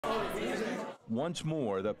Once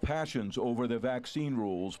more, the passions over the vaccine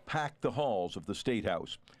rules packed the halls of the State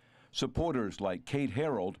House. Supporters like Kate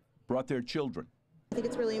Harold brought their children. I think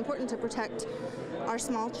it's really important to protect our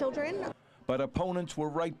small children. But opponents were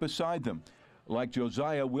right beside them, like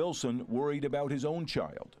Josiah Wilson, worried about his own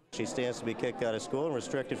child. She stands to be kicked out of school and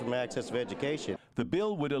restricted from access to education. The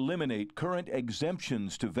bill would eliminate current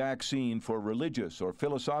exemptions to vaccine for religious or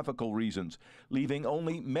philosophical reasons, leaving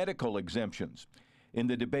only medical exemptions. In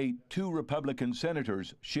the debate, 2 Republican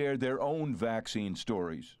senators shared their own vaccine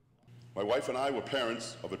stories. My wife and I were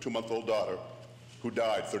parents of a 2-month-old daughter who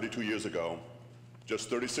died 32 years ago, just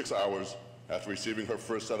 36 hours after receiving her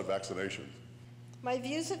first set of vaccinations. My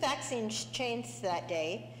views of vaccines changed that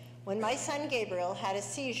day when my son Gabriel had a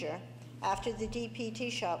seizure after the DPT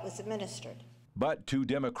shot was administered. But 2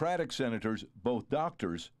 Democratic senators, both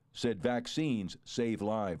doctors, said vaccines save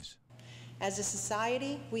lives. As a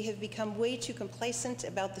society, we have become way too complacent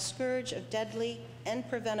about the scourge of deadly and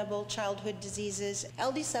preventable childhood diseases.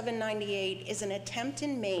 LD 798 is an attempt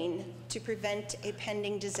in Maine to prevent a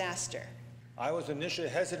pending disaster. I was initially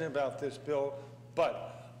hesitant about this bill,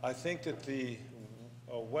 but I think that the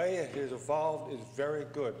way it has evolved is very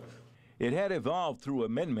good. It had evolved through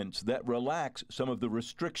amendments that relax some of the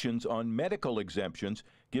restrictions on medical exemptions,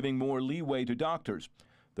 giving more leeway to doctors.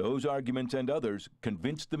 Those arguments and others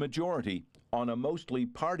convinced the majority on a mostly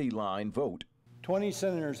party line vote. 20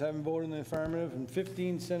 senators haven't voted in the affirmative and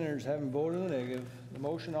 15 senators haven't voted in the negative. The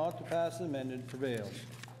motion ought to pass as amended prevails.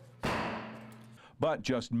 But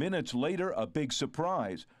just minutes later, a big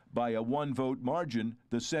surprise. By a 1-vote margin,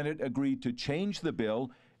 the Senate agreed to change the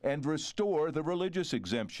bill and restore the religious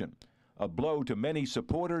exemption. A blow to many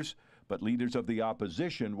supporters, but leaders of the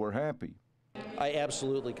opposition were happy. I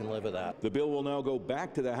absolutely can live with that. The bill will now go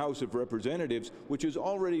back to the House of Representatives, which has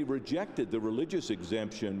already rejected the religious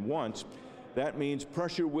exemption once. That means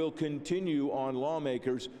pressure will continue on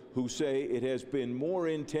lawmakers who say it has been more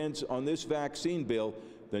intense on this vaccine bill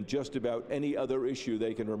than just about any other issue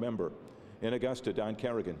they can remember. In Augusta, Don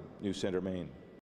Kerrigan, News Center, Maine.